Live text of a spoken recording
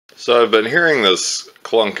So I've been hearing this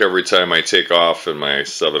clunk every time I take off in my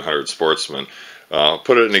 700 Sportsman.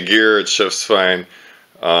 Put it in a gear, it shifts fine.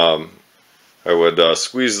 I would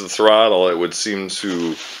squeeze the throttle, it would seem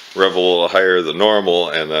to rev a little higher than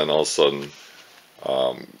normal, and then all of a sudden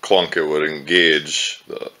clunk, it would engage,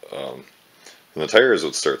 and the tires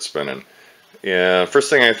would start spinning. And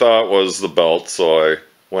first thing I thought was the belt, so I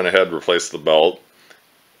went ahead and replaced the belt,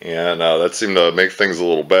 and that seemed to make things a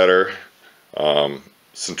little better.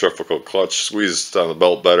 Centrifugal clutch squeezed on the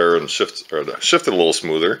belt better and shifted a little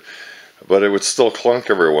smoother, but it would still clunk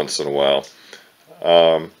every once in a while.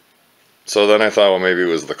 So then I thought, well, maybe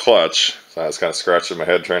it was the clutch. So I was kind of scratching my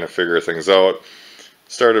head trying to figure things out.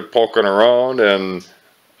 Started poking around and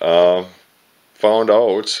found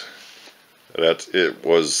out that it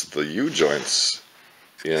was the U-joints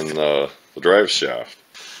in the drive shaft.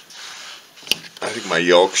 I think my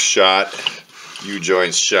yoke's shot,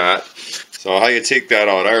 U-joints shot. So how you take that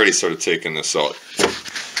out, I already started taking this out.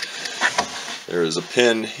 There's a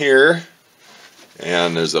pin here,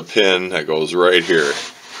 and there's a pin that goes right here.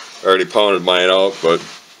 I already pounded mine out, but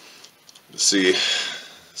see,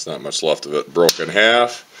 there's not much left of it. Broke in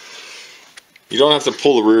half. You don't have to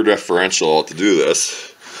pull the rear differential out to do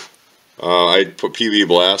this. I put PB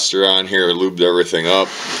Blaster on here, lubed everything up.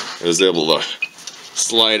 I was able to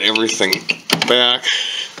slide everything back,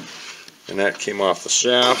 and that came off the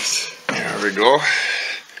shaft. There we go.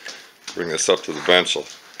 Bring this up to the bench. I'll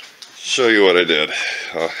show you what I did.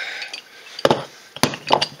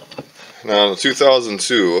 Now in the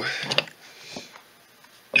 2002,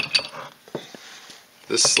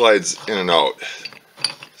 this slides in and out.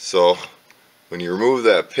 So when you remove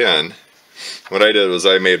that pin, what I did was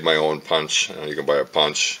I made my own punch. You can buy a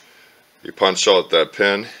punch. You punch out that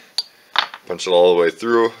pin, punch it all the way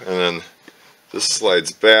through, and then this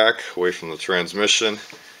slides back away from the transmission,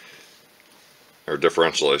 or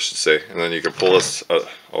differential I should say, and then you can pull this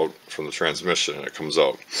out from the transmission and it comes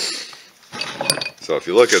out. So if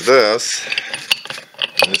you look at this,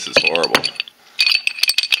 this is horrible.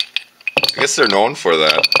 I guess they're known for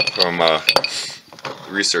that from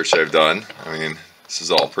research I've done. I mean, this is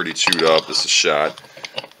all pretty chewed up, this is shot.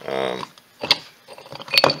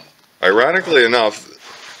 Ironically enough,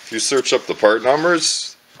 if you search up the part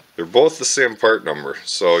numbers, they're both the same part number.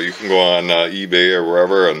 So you can go on eBay or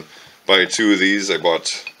wherever and buy two of these. I bought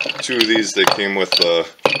two of these. They came with the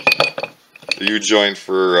U-joint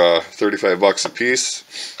for 35 bucks a piece.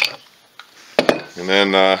 And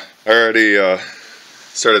then I already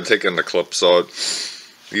started taking the clips out.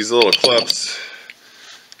 These little clips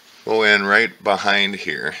go in right behind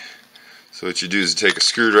here. So what you do is you take a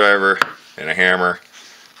screwdriver and a hammer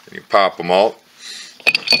and you pop them out.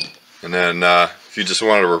 And then if you just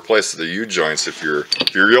wanted to replace the U-joints, if your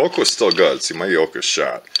yoke was still good, see my yoke is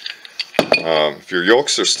shot. If your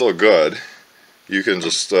yokes are still good, you can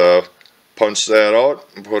just punch that out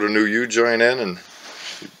and put a new U-joint in and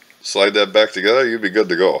slide that back together, you'd be good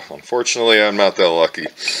to go. Unfortunately, I'm not that lucky.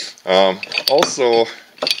 Also,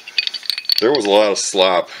 there was a lot of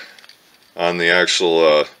slop on the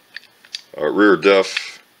actual rear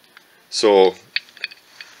diff, so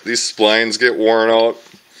these splines get worn out.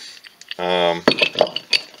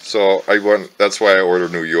 So that's why I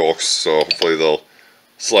ordered new yokes, so hopefully they'll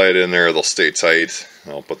slide in there, they'll stay tight.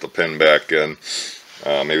 I'll put the pin back in.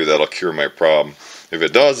 Maybe that'll cure my problem. If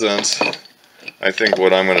it doesn't, I think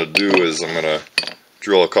what I'm going to do is I'm going to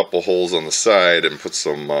drill a couple holes on the side and put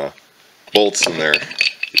some bolts in there,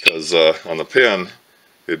 because on the pin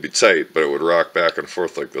it'd be tight, but it would rock back and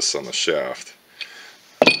forth like this on the shaft.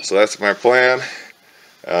 So that's my plan.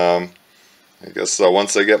 I guess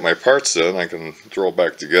once I get my parts in, I can drill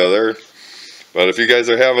back together. But if you guys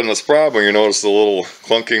are having this problem, you notice a little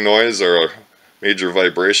clunking noise or a major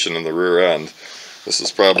vibration in the rear end, this is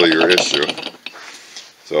probably your issue.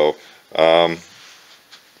 So,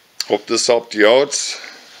 hope this helped you out.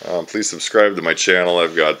 Please subscribe to my channel.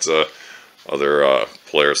 I've got other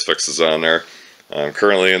Polaris fixes on there. I'm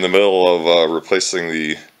currently in the middle of replacing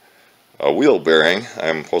the wheel bearing.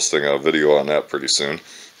 I'm posting a video on that pretty soon.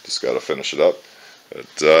 Just got to finish it up.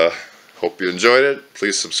 But hope you enjoyed it.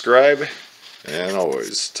 Please subscribe. And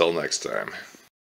always, till next time.